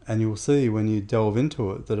 And you'll see when you delve into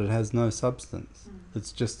it that it has no substance.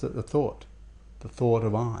 It's just the thought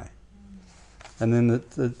of I. And then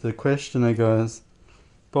the questioner goes,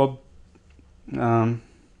 Bob, do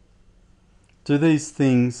these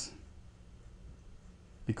things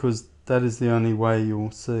because that is the only way you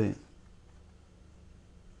will see.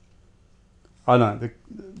 I know,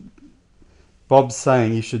 Bob's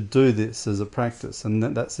saying you should do this as a practice, and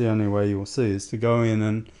that's the only way you will see, is to go in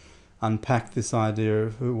and unpack this idea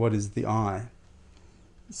of what is the I.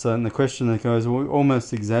 So and the questioner goes, well, we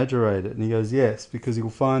almost exaggerate it. And he goes, yes, because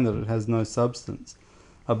you'll find that it has no substance.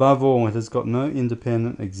 Above all, it has got no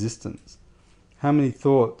independent existence. How many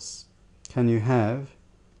thoughts can you have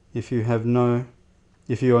if you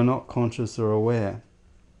are not conscious or aware?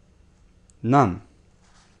 None.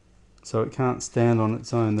 So it can't stand on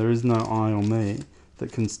its own. There is no I or me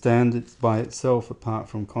that can stand by itself apart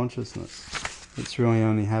from consciousness. It's really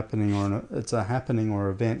only happening, it's a happening or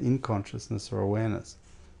event in consciousness or awareness.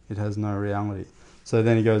 It has no reality. So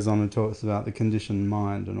then he goes on and talks about the conditioned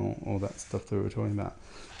mind and all that stuff that we were talking about.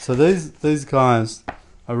 So these guys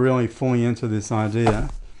are really falling into this idea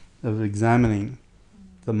of examining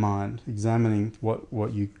the mind, examining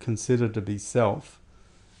what you consider to be self,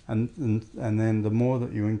 and then the more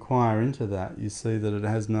that you inquire into that, you see that it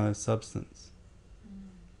has no substance.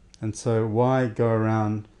 And so why go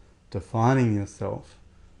around defining yourself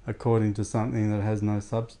according to something that has no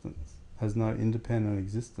substance, has no independent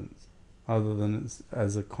existence, other than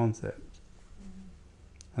as a concept?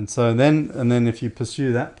 And so then if you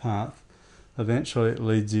pursue that path, eventually it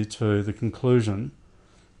leads you to the conclusion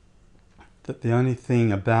that the only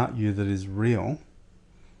thing about you that is real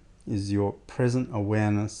is your present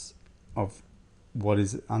awareness of what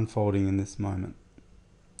is unfolding in this moment.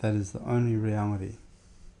 That is the only reality.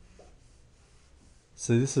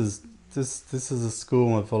 So this is a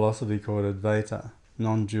school of philosophy called Advaita,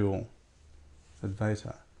 non-dual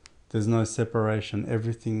Advaita. There's no separation.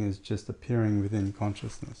 Everything is just appearing within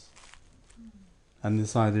consciousness. And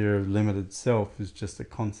this idea of limited self is just a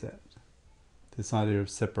concept. This idea of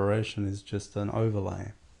separation is just an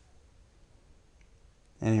overlay.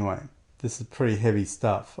 Anyway, this is pretty heavy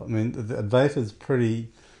stuff. I mean, the Advaita is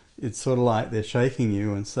it's sort of like they're shaking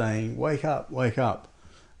you and saying, wake up, wake up.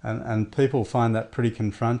 And people find that pretty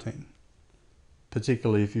confronting,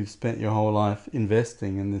 particularly if you've spent your whole life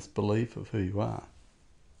investing in this belief of who you are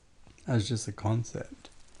as just a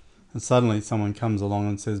concept. And suddenly someone comes along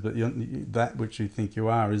and says, but that which you think you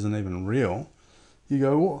are isn't even real. You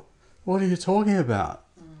go, what are you talking about?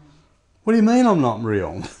 What do you mean I'm not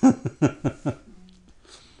real?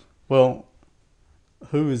 Well,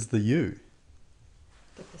 who is the you?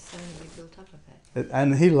 The persona we built up of it.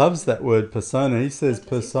 And he loves that word persona. He says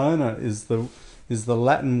persona is the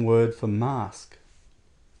Latin word for mask.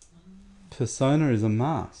 Persona is a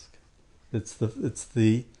mask. It's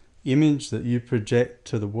the image that you project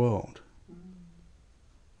to the world.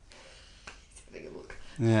 Having a look.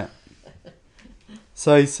 Yeah.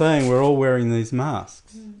 So he's saying we're all wearing these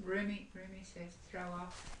masks. Rumi says, throw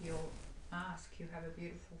off your mask, you have a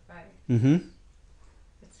beautiful face. Mm-hmm.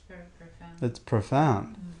 It's very profound. It's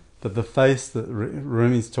profound. But the face that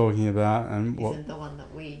Rumi's talking about and what... Isn't the one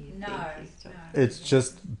that we think he's talking about. It's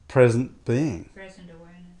just present being. Present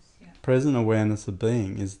awareness, yeah. Present awareness of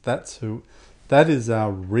being. That is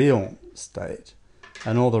our real state.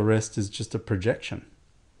 And all the rest is just a projection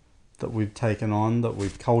that we've taken on, that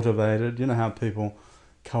we've cultivated. You know how people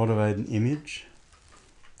cultivate an image?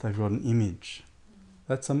 They've got an image.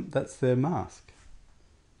 That's their mask.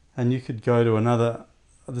 And you could go to another...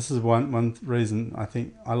 This is one reason I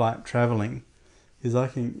think I like travelling, is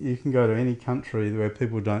you can go to any country where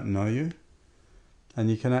people don't know you, and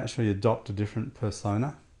you can actually adopt a different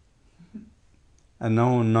persona, and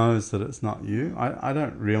no one knows that it's not you. I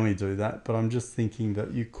don't really do that, but I'm just thinking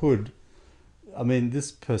that you could. I mean,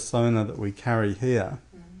 this persona that we carry here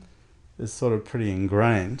is sort of pretty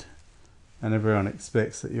ingrained, and everyone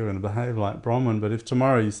expects that you're going to behave like Brahman, but if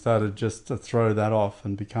tomorrow you started just to throw that off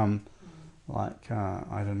and become like,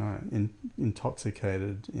 I don't know,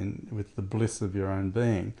 intoxicated with the bliss of your own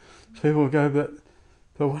being, people will go, but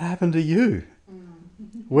what happened to you?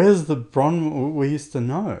 Where's the Brahman we used to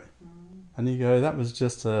know? And you go, that was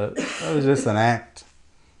just an act.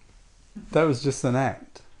 That was just an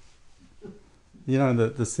act. You know,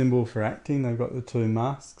 the symbol for acting, they've got the two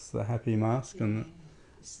masks, the happy mask, and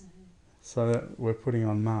so we're putting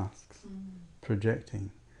on masks,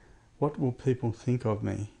 projecting. What will people think of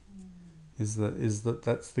me? Is that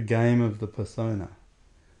that's the game of the persona.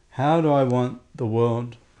 How do I want the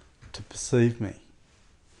world to perceive me?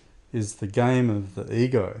 Is the game of the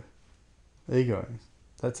ego. Ego.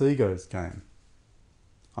 That's ego's game.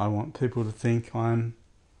 I want people to think I'm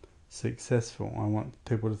successful. I want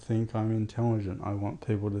people to think I'm intelligent. I want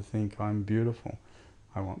people to think I'm beautiful.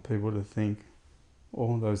 I want people to think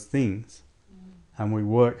all those things. And we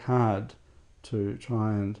work hard to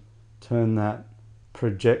try and turn that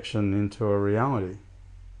projection into a reality,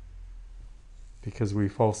 because we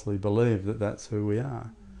falsely believe that that's who we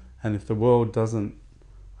are. And if the world doesn't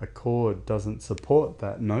support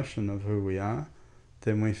that notion of who we are,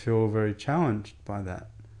 then we feel very challenged by that.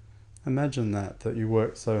 Imagine that you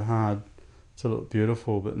work so hard to look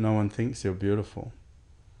beautiful, but no one thinks you're beautiful.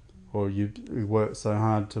 Or you work so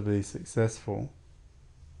hard to be successful,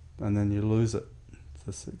 and then you lose it,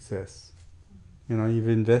 the success. You know, you've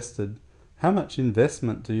invested. How much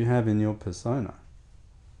investment do you have in your persona?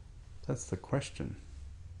 That's the question.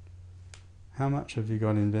 How much have you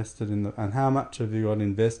got invested in and how much have you got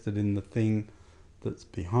invested in the thing that's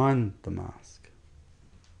behind the mask?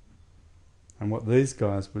 And what these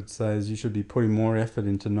guys would say is you should be putting more effort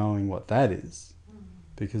into knowing what that is,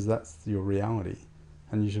 because that's your reality.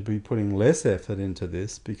 And you should be putting less effort into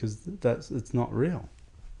this because it's not real.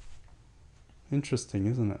 Interesting,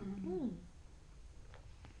 isn't it?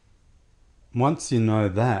 Once you know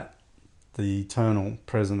that, the eternal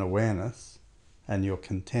present awareness, and you're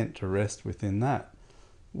content to rest within that,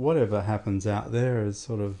 whatever happens out there is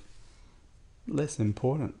sort of less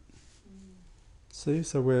important. See,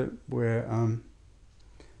 so we're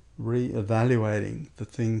re-evaluating the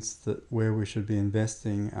things where we should be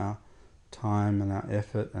investing our time and our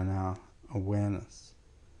effort and our awareness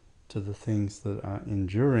to the things that are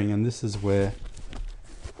enduring. And this is where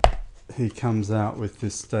he comes out with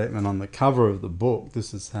this statement on the cover of the book.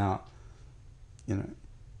 This is how,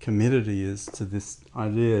 committed he is to this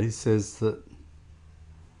idea. He says that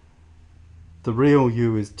the real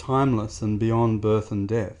you is timeless and beyond birth and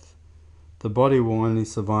death. The body will only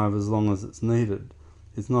survive as long as it's needed.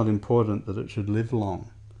 It's not important that it should live long.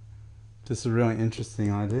 This is a really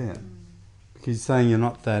interesting idea. Because he's saying you're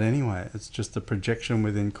not that anyway. It's just a projection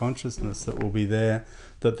within consciousness that will be there,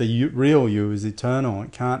 that the real you is eternal.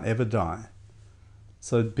 It can't ever die.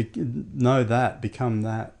 So know that, become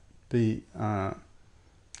that, be,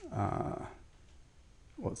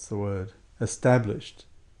 established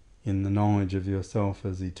in the knowledge of yourself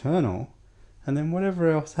as eternal, and then whatever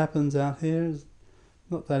else happens out here is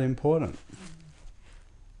not that important.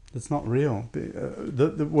 It's not real.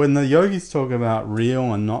 When the yogis talk about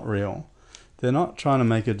real and not real, they're not trying to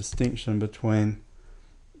make a distinction between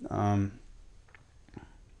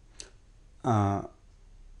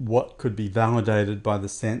what could be validated by the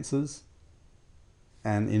senses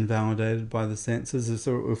and invalidated by the senses.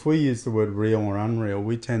 So if we use the word real or unreal,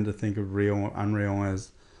 we tend to think of real or unreal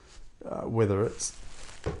as whether it's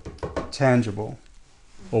tangible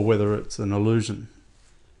or whether it's an illusion,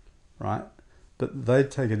 right? But they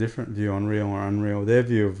take a different view on real or unreal. Their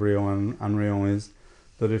view of real and unreal is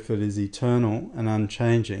that if it is eternal and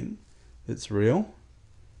unchanging, it's real.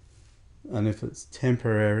 And if it's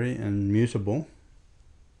temporary and mutable,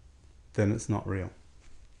 then it's not real.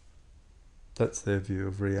 That's their view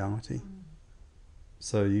of reality.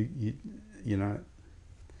 So you know,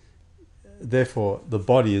 therefore the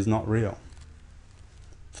body is not real.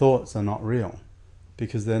 Thoughts are not real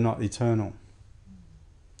because they're not eternal.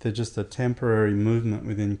 They're just a temporary movement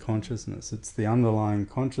within consciousness. It's the underlying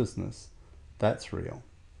consciousness that's real.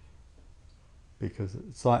 Because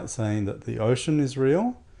it's like saying that the ocean is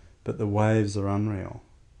real, but the waves are unreal.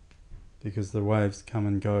 Because the waves come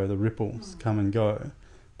and go, the ripples come and go,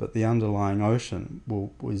 but the underlying ocean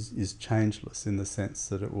is changeless in the sense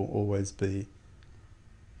that it will always be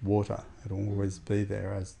water. It will always be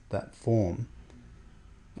there as that form,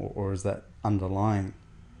 or as that underlying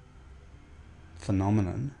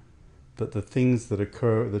phenomenon. But the things that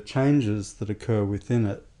occur, the changes that occur within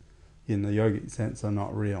it, in the yogic sense, are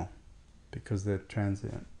not real, because they're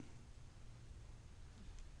transient.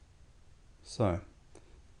 So,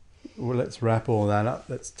 well, let's wrap all that up.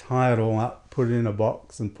 Let's tie it all up, put it in a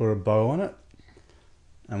box and put a bow on it.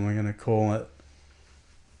 And we're going to call it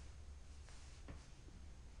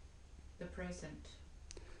the present.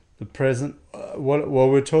 The present. What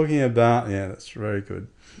we're talking about, yeah, that's very good.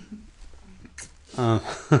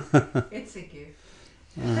 It's a gift.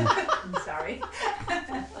 I'm sorry.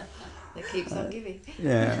 It keeps on giving.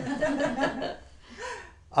 Yeah.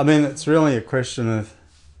 I mean, it's really a question of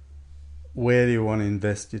where do you want to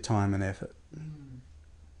invest your time and effort?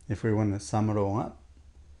 If we want to sum it all up,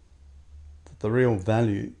 the real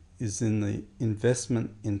value is in the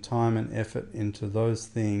investment in time and effort into those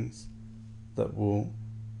things that will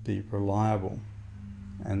be reliable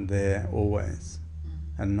and there always.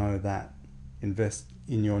 And know that. Invest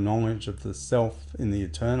in your knowledge of the self, in the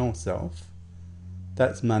eternal self.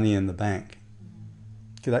 That's money in the bank.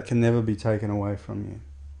 That can never be taken away from you.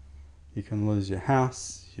 You can lose your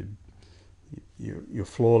house, your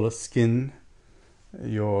flawless skin,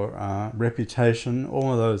 your reputation,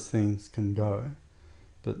 all of those things can go.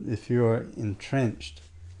 But if you are entrenched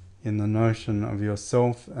in the notion of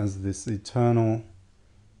yourself as this eternal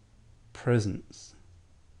presence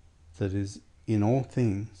that is in all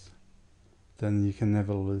things, then you can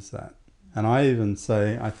never lose that. And I even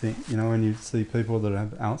say, I think, when you see people that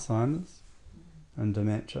have Alzheimer's and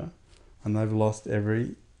dementia, and they've lost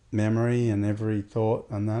every memory and every thought,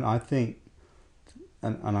 and then I think,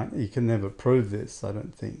 you can never prove this, I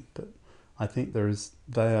don't think, but I think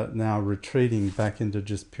they are now retreating back into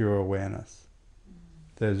just pure awareness.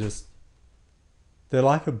 They're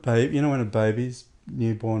like a baby, when a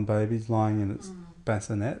newborn baby's lying in its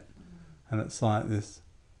bassinet, and it's like this.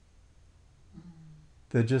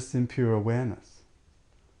 They're just in pure awareness.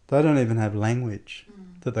 They don't even have language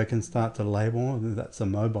that they can start to label. That's a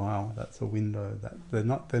mobile, that's a window. They're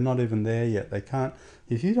not even there yet. They can't.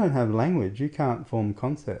 If you don't have language, you can't form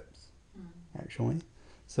concepts, actually.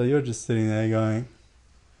 So you're just sitting there going,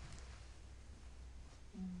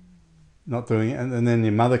 not doing it, and then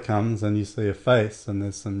your mother comes and you see a face and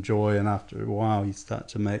there's some joy, and after a while you start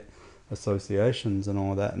to make associations and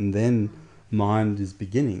all that, and then mind is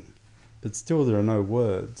beginning. But still there are no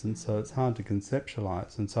words, and so it's hard to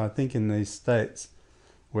conceptualize. And so I think in these states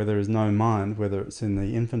where there is no mind, whether it's in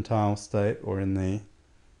the infantile state or in the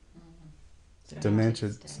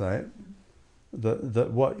demented state,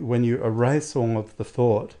 when you erase all of the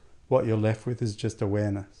thought, what you're left with is just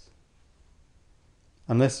awareness.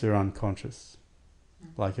 Unless you're unconscious.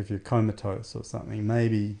 Like if you're comatose or something,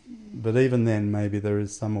 maybe, but even then maybe there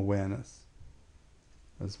is some awareness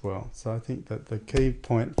as well. So I think that the key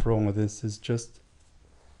point for all of this is just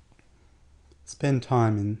spend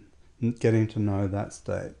time in getting to know that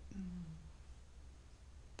state.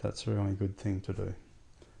 That's a really good thing to do.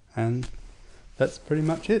 And that's pretty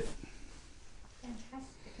much it.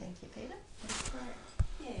 Fantastic. Thank you, Peter. That's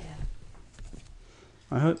great. Yeah.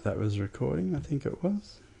 I hope that was recording. I think it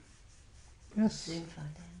was. Yes, Soon find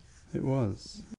out. it was.